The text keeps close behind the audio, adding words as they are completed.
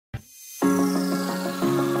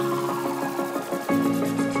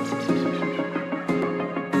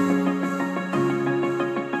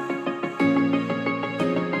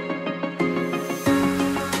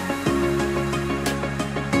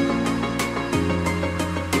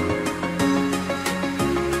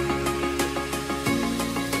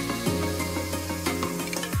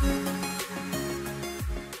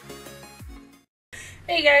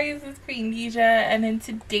guys, it's Queendija, and in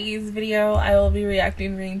today's video I will be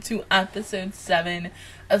reacting to episode 7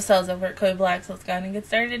 of Cells at Work Code Black. So let's go ahead and get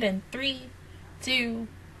started in 3, 2,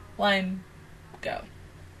 1, go.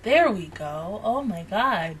 There we go. Oh my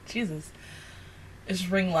god, Jesus. It's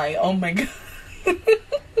ring light. Oh my god.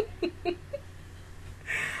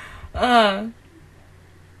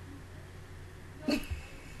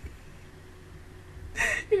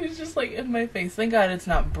 It was just like in my face. Thank god it's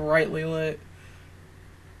not brightly lit.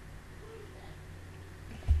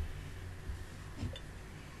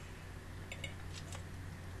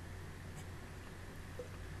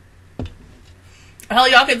 Hell,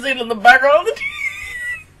 y'all can see it in the background.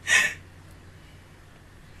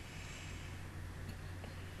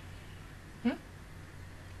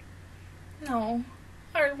 No.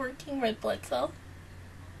 Hardworking red blood cell.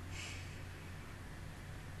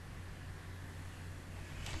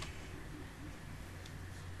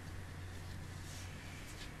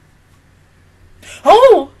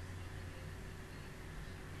 Oh!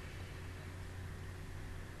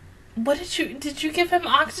 What did you give him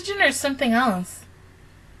oxygen or something else?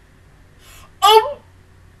 Oh!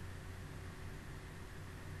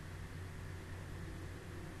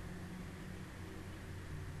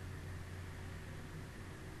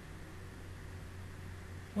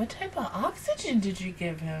 What type of oxygen did you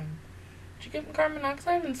give him? Did you give him carbon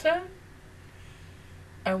monoxide instead?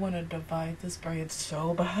 I want to divide this braid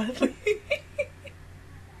so badly.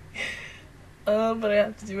 But I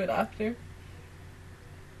have to do it after.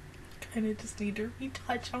 Kinda just need to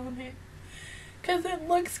retouch on it. Cause it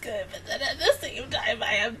looks good, but then at the same time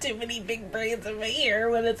I have too many big braids in my hair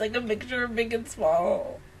when it's like a mixture of big and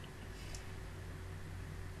small.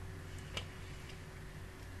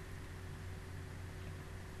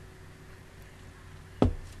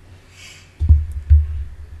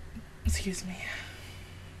 Excuse me.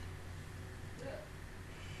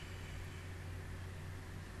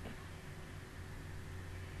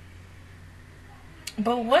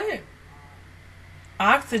 But what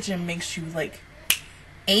oxygen makes you like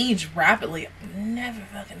age rapidly? Never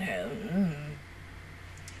fucking heard.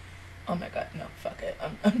 Oh my god, no, fuck it.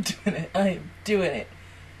 I'm doing it. I am doing it.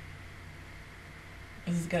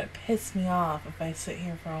 This is gonna piss me off if I sit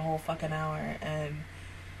here for a whole fucking hour and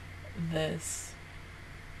this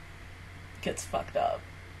gets fucked up.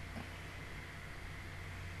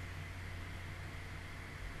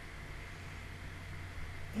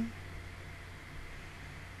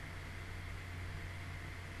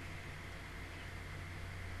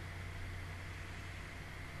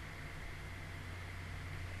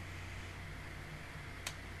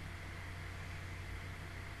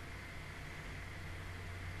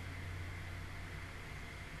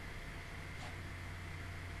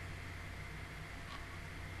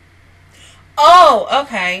 Oh,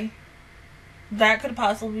 okay. That could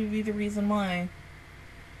possibly be the reason why.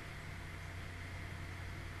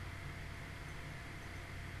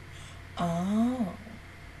 Oh.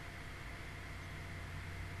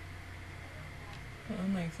 That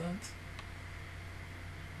makes sense.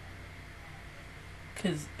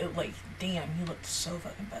 Cause it like, damn, he looked so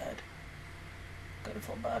fucking bad. Gotta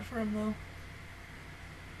feel bad for him though.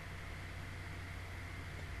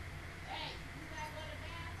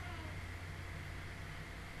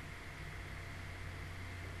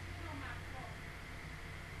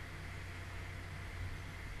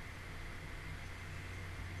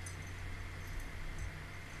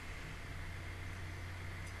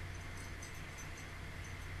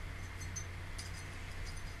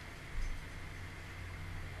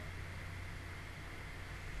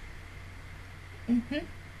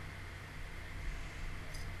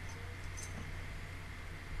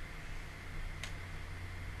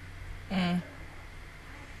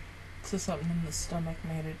 So something in the stomach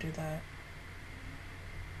made it do that.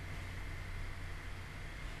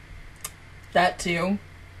 That too.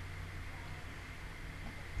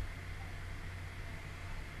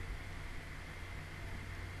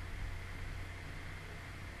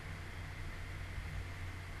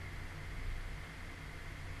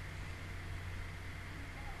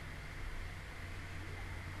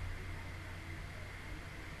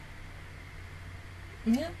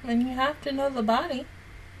 Yeah, and you have to know the body.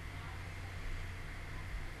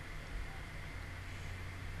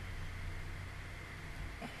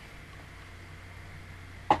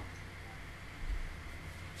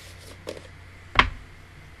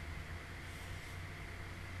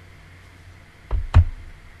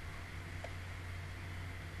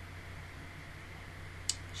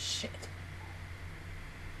 Shit.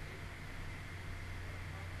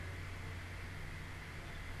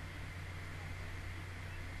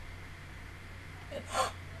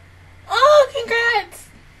 Oh, congrats!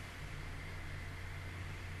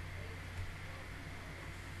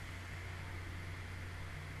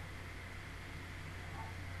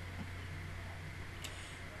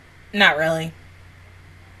 Not really.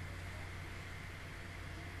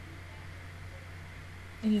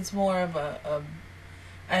 He's more of a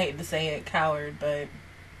I hate to say it, coward, but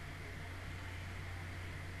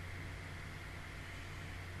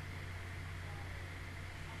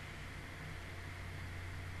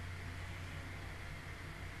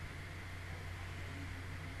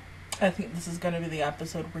I think this is going to be the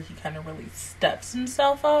episode where he kind of really steps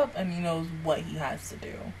himself up and he knows what he has to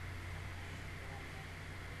do.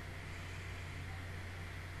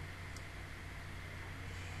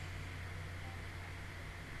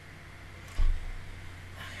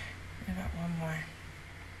 I got one more.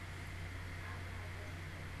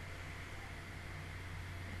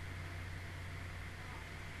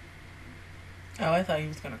 Oh, I thought he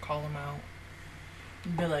was going to call him out.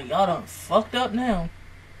 He'd be like, y'all done fucked up now.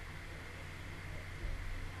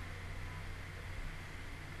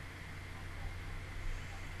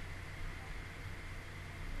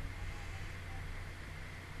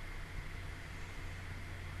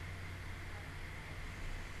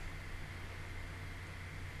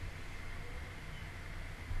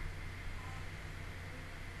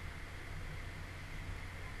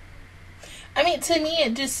 I mean, to me,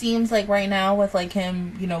 it just seems like right now with, like,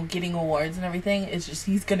 him, you know, getting awards and everything, it's just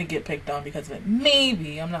he's going to get picked on because of it.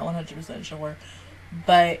 Maybe. I'm not 100% sure.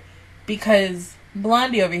 But because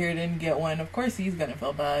Blondie over here didn't get one, of course he's going to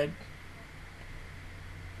feel bad.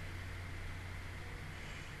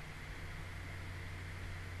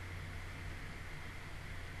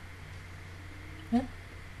 Yeah.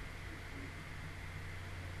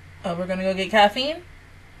 Oh, we're going to go get caffeine?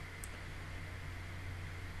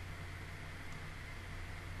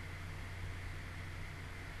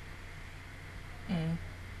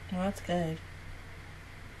 Well, that's good.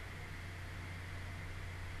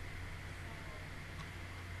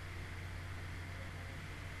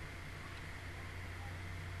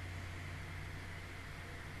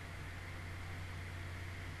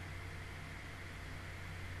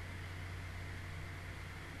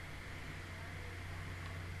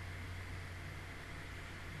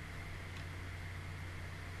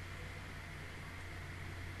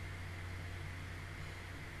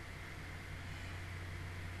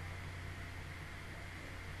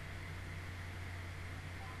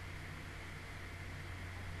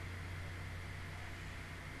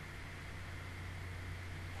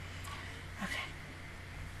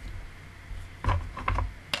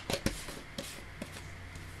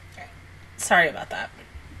 Sorry about that.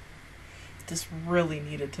 Just really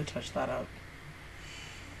needed to touch that up.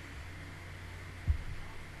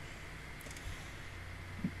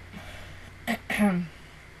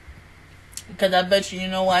 Because I bet you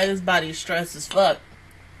know why this body's stressed as fuck.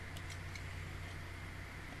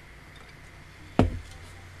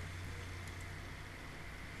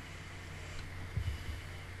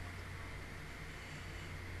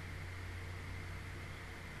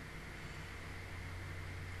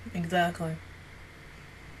 Exactly.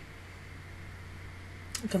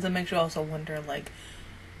 Because it makes you also wonder, like,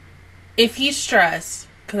 if he's stressed,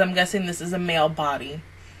 because I'm guessing this is a male body.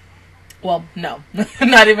 Well, no.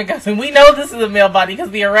 Not even guessing. We know this is a male body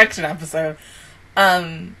because the erection episode.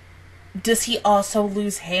 Does he also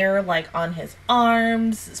lose hair, like, on his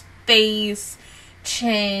arms, his face,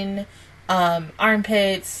 chin,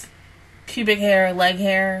 armpits, pubic hair, leg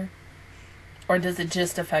hair? Or does it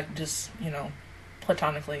just affect just, you know,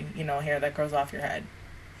 platonically, you know, hair that grows off your head?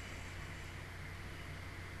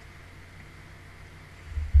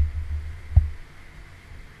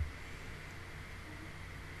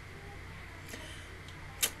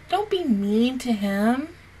 Don't be mean to him.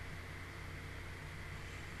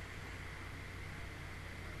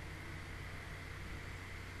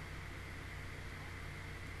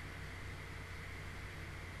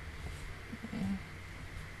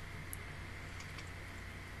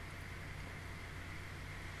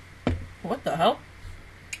 What the hell?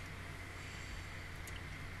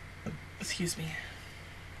 Excuse me.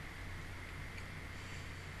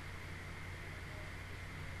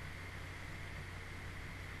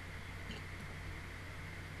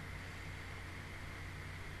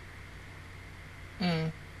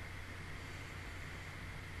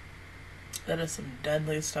 That is some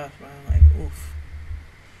deadly stuff, man. Like, oof.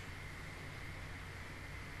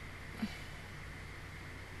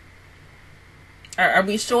 Are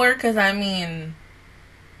we sure? Because, I mean,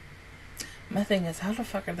 my thing is, how the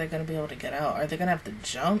fuck are they going to be able to get out? Are they going to have to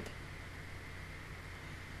jump?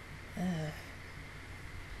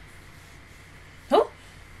 Who?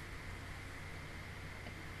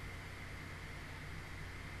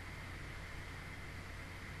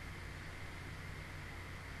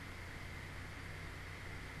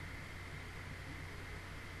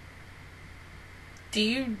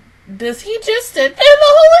 Does he just sit there the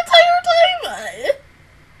whole entire time?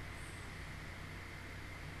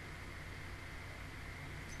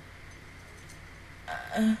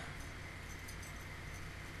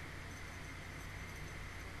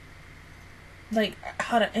 Like,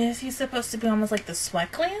 is he supposed to be almost like the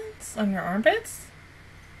sweat glands on your armpits?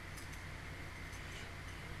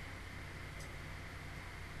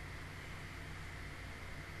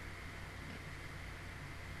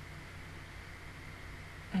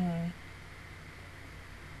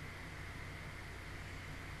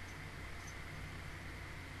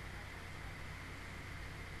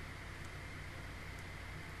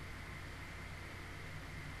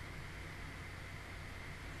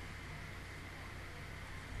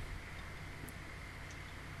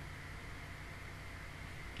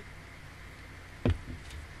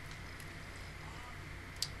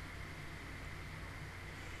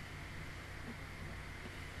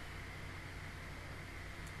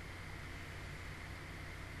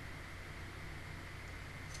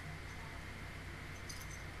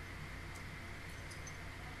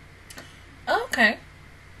 Okay.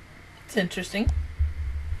 It's interesting.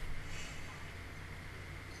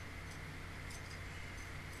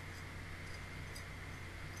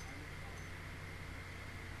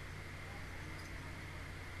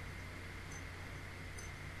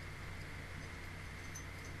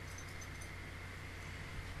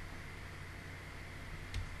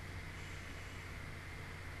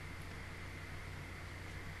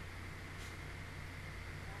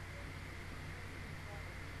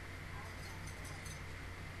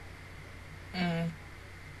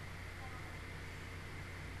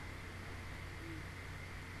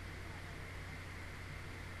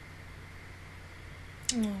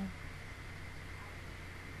 Oh.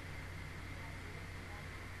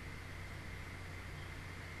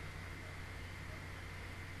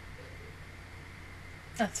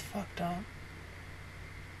 That's fucked up.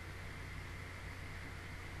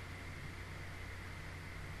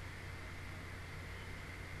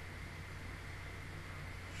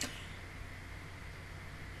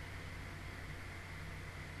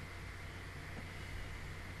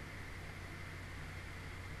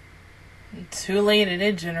 Too late, it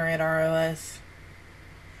did generate ROS.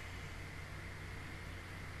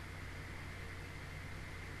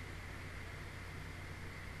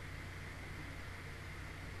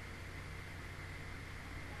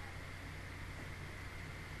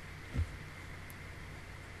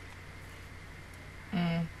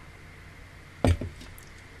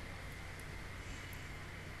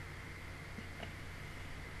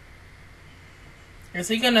 Is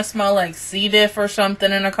he gonna smell like C. diff or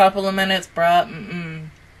something in a couple of minutes, bruh?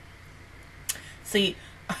 See,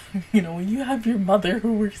 you know, when you have your mother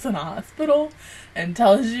who works in a hospital and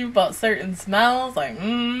tells you about certain smells, like,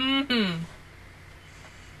 I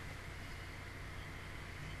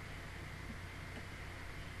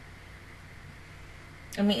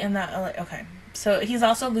mean, and that, like, okay. So he's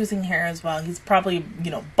also losing hair as well. He's probably, you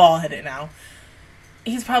know, bald-headed now.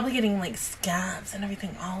 He's probably getting, like, scabs and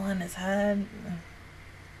everything all on his head.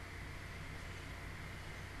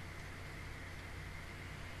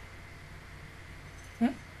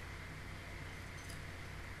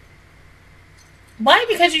 Why?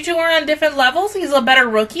 Because you two are on different levels? He's a better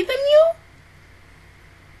rookie than you?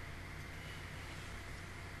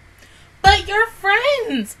 But you're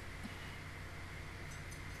friends!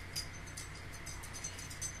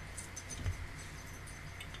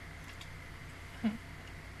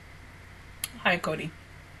 Hi, Cody.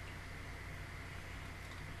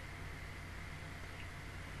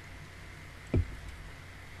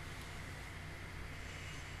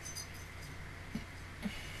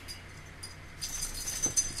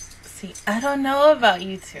 See, I don't know about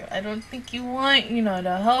you two. I don't think you want, you know,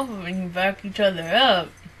 to help and you back each other up.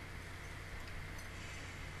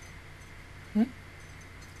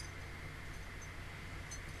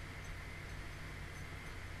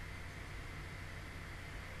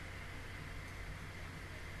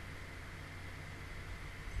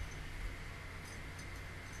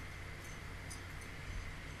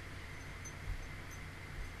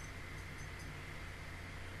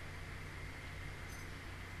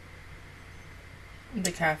 The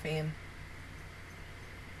caffeine.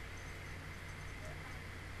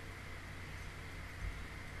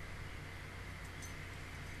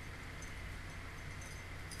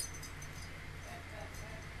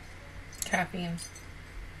 Caffeine.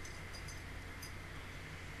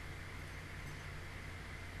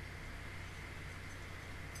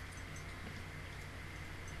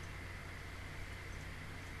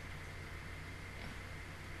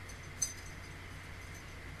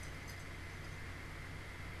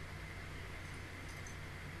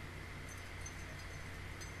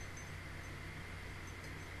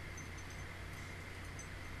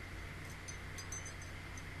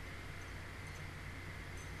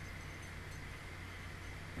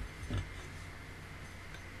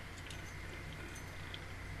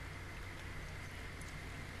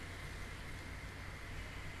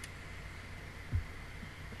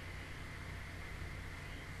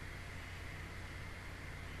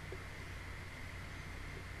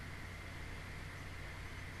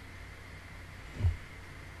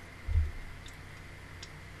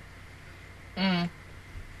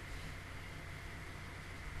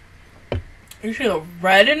 You see the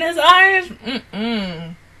red in his eyes?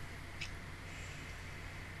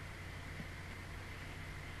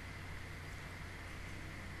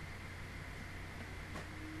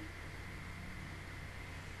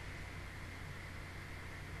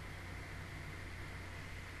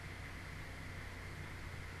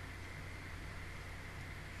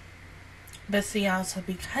 But see, also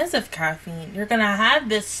because of caffeine, you're gonna have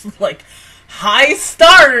this like high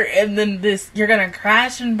start, and then you're gonna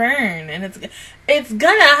crash and burn, and it's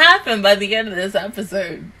gonna happen by the end of this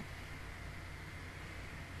episode.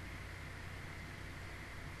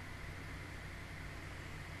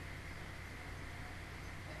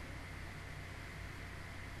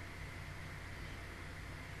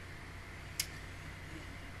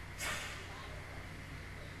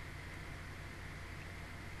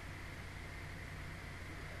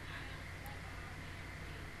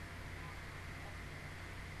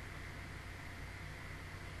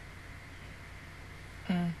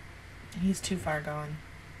 He's too far gone.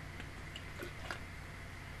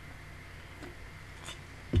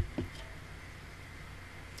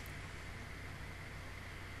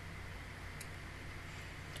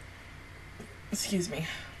 Excuse me.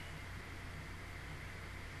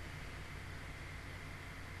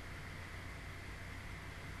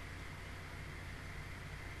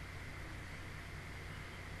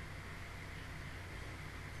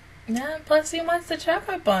 Yeah, plus he wants to check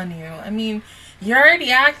up on you. I mean, you're already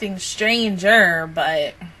acting stranger,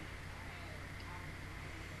 but...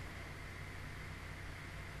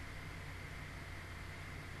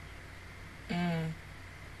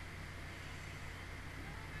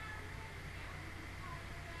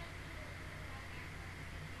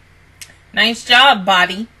 Nice job,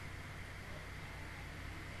 body.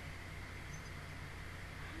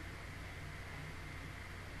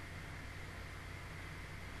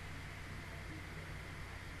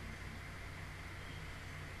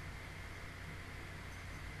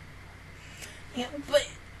 Yeah, but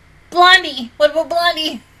Blondie, what about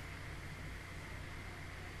Blondie?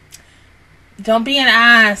 Don't be an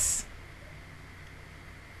ass.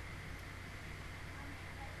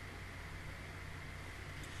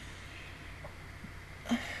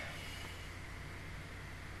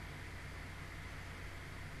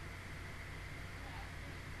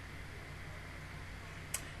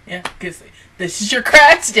 Yeah, because this is your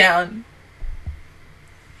crackdown.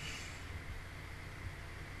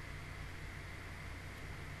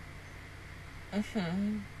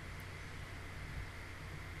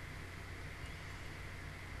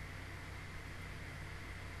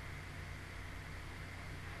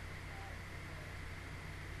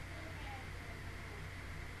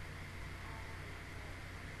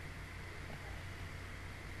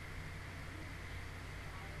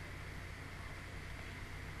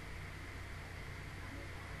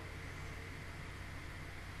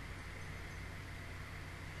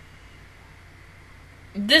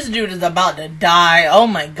 This dude is about to die. Oh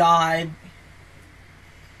my god.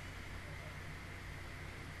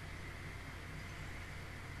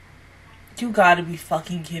 You gotta be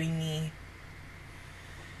fucking kidding me.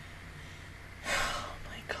 Oh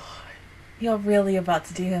my god. You're really about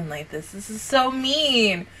to do him like this. This is so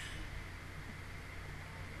mean.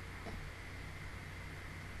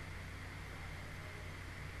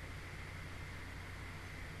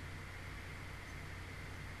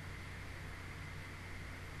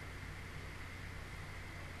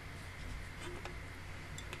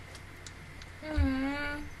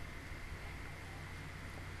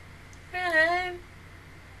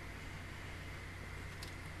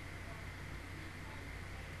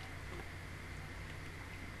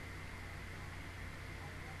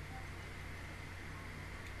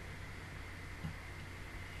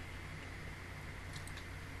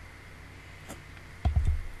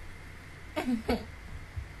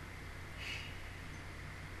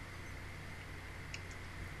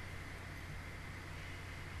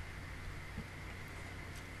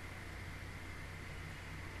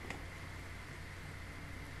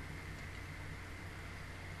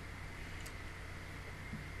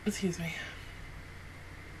 Excuse me.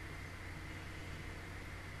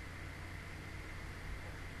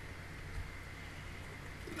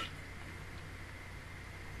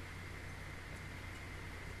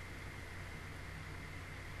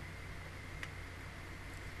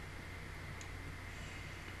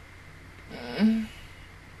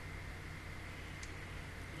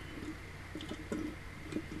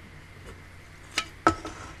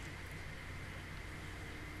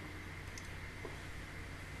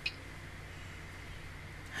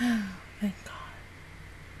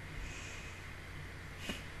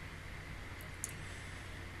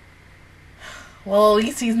 Well, at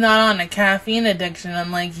least he's not on a caffeine addiction,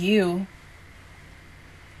 unlike you.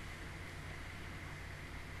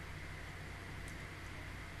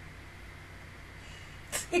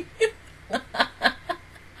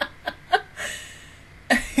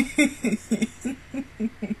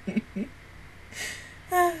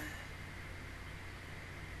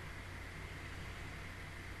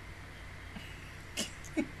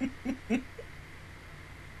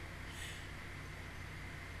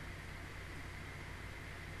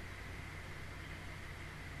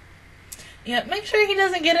 Yeah, make sure he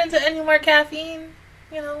doesn't get into any more caffeine,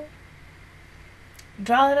 you know.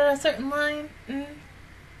 Draw it at a certain line.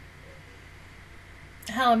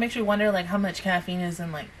 Hell, it makes you wonder, like, how much caffeine is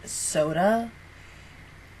in, like, soda.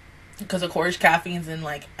 Because, of course, caffeine's in,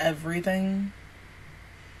 like, everything.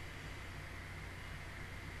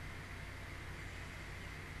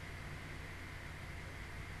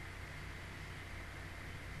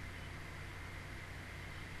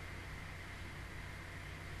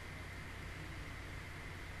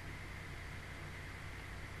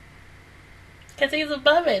 Because he's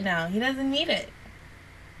above it now. He doesn't need it.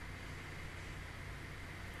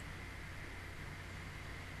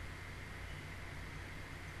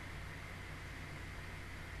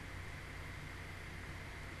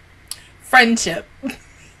 Friendship.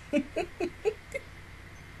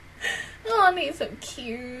 Oh, he's so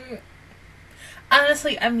cute.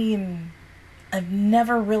 Honestly, I mean, I've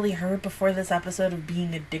never really heard before this episode of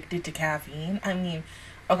being addicted to caffeine. I mean,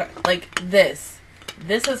 okay, like this.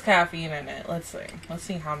 This has caffeine in it. Let's see. Let's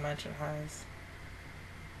see how much it has.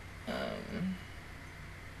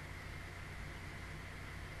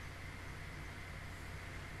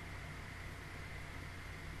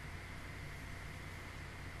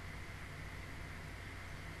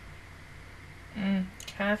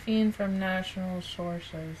 Caffeine from national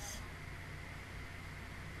sources.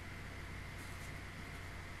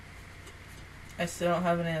 I still don't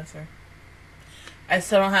have an answer.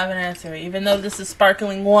 Even though this is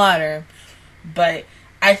sparkling water. But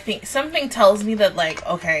I think something tells me that, like,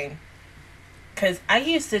 okay, because I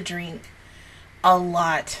used to drink a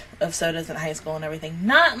lot of sodas in high school and everything.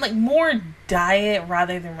 Not, like, more diet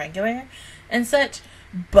rather than regular and such.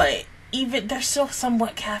 But even, there's still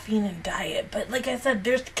somewhat caffeine in diet. But like I said,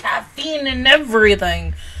 there's caffeine in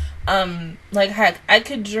everything. Like, heck, I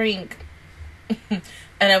could drink...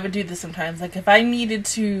 And I would do this sometimes. Like, if I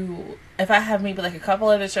have maybe, like, a couple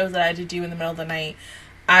other shows that I had to do in the middle of the night,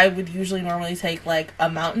 I would usually normally take, like, a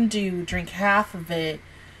Mountain Dew, drink half of it,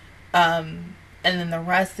 and then the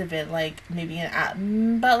rest of it, like, maybe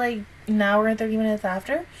about, like, an hour and 30 minutes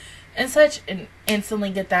after, and such, and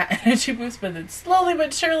instantly get that energy boost, but then slowly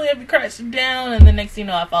but surely I'd be crashing down, and the next thing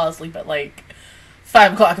you know, I fall asleep at, like,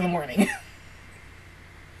 5 o'clock in the morning.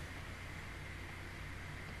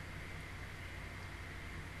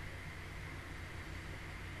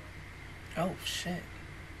 Oh, shit.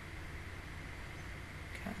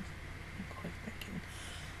 God. Quick thinking.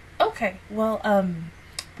 Okay, well,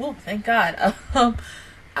 whoa, thank God.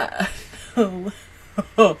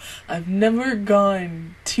 I've never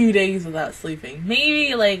gone 2 days without sleeping.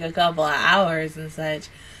 Maybe, like, a couple of hours and such.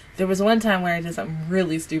 There was one time where I did something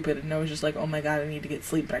really stupid and I was just like, oh my God, I need to get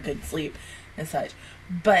sleep, but I couldn't sleep and such.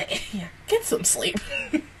 But, yeah, get some sleep.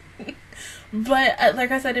 But,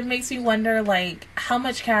 like I said, it makes me wonder, like, how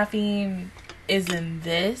much caffeine is in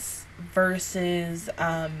this versus,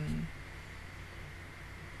 a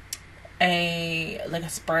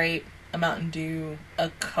Sprite, a Mountain Dew,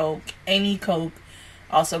 a Coke, any Coke,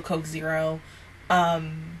 also Coke Zero,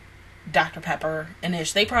 Dr. Pepper, and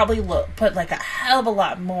ish. They probably put, like, a hell of a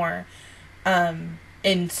lot more,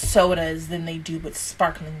 in sodas than they do with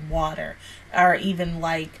sparkling water. Or even,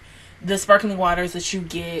 like, the sparkling waters that you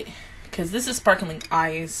get... Because this is sparkling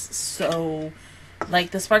ice, so,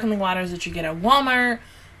 like, the sparkling waters that you get at Walmart,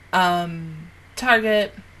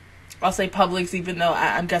 Target, I'll say Publix, even though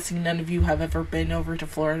I'm guessing none of you have ever been over to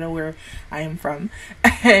Florida, where I am from,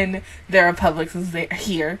 and there are Publixes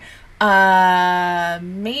here.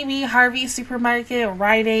 Maybe Harvey's Supermarket,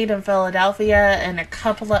 Rite Aid in Philadelphia, and a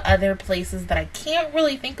couple of other places that I can't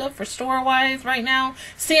really think of for store-wise right now.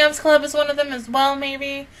 Sam's Club is one of them as well,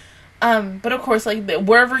 maybe. But of course, like,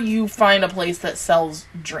 wherever you find a place that sells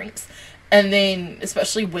drinks. And then,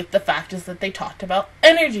 especially with the fact is that they talked about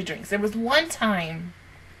energy drinks. There was one time,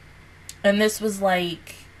 and this was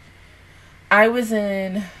like, I was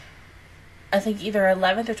in, I think either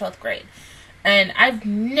 11th or 12th grade. And I've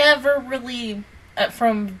never really,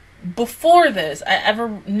 from before this, I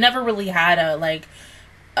never really had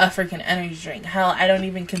a freaking energy drink. Hell, I don't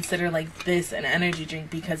even consider like this an energy drink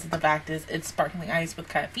because the fact is it's sparkling ice with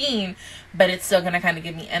caffeine, but it's still gonna kind of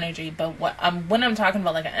give me energy. But when I'm talking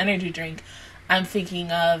about like an energy drink, I'm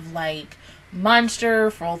thinking of like Monster,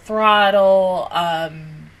 Full Throttle,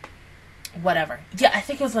 whatever. Yeah, I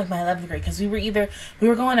think it was like my 11th grade because we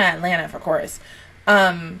were going to Atlanta for chorus,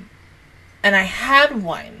 and I had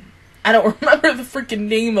one. I don't remember the freaking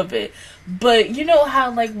name of it, but you know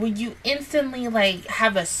how like when you instantly like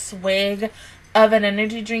have a swig of an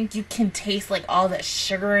energy drink, you can taste like all the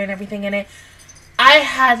sugar and everything in it. I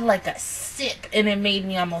had like a sip and it made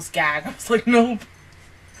me almost gag. I was like, nope.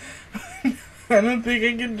 I don't think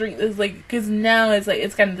I can drink this, like, because now it's like,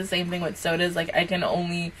 it's kind of the same thing with sodas. Like, I can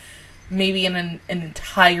only, maybe in an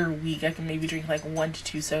entire week, I can maybe drink like 1 to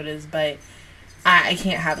 2 sodas, but I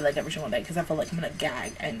can't have it like every single day because I feel like I'm gonna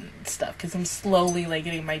gag and stuff because I'm slowly like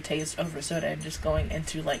getting my taste over soda and just going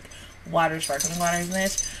into like sparkling waters and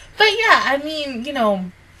this. But yeah, I mean, you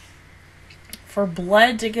know, for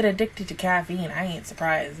blood to get addicted to caffeine, I ain't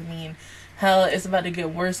surprised. I mean, hell, it's about to get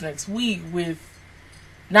worse next week with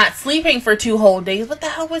not sleeping for 2 whole days. What the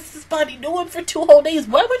hell was this body doing for 2 whole days?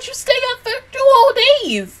 Why would you stay up for 2 whole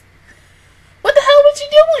days? What the hell was you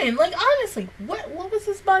doing? Like, honestly, what was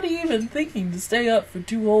this body even thinking to stay up for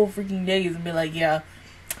 2 whole freaking days and be like, yeah,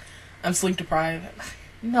 I'm sleep deprived?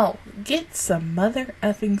 No, get some mother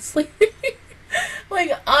effing sleep.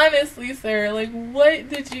 Like, honestly, sir, like, what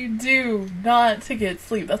did you do not to get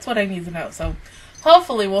sleep? That's what I need to know. So,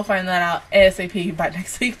 hopefully we'll find that out ASAP by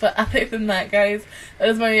next week. But other than that, guys, that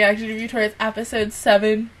is my reaction review towards episode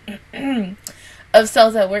 7 of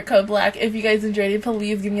Cells at Work Code Black. If you guys enjoyed it,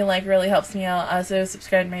 please give me a like. It really helps me out. Also,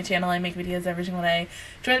 subscribe to my channel. I make videos every single day.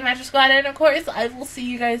 Join the Mattress Squad. And, of course, I will see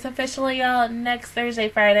you guys officially next Thursday,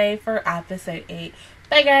 Friday for episode 8.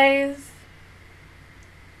 Bye, guys.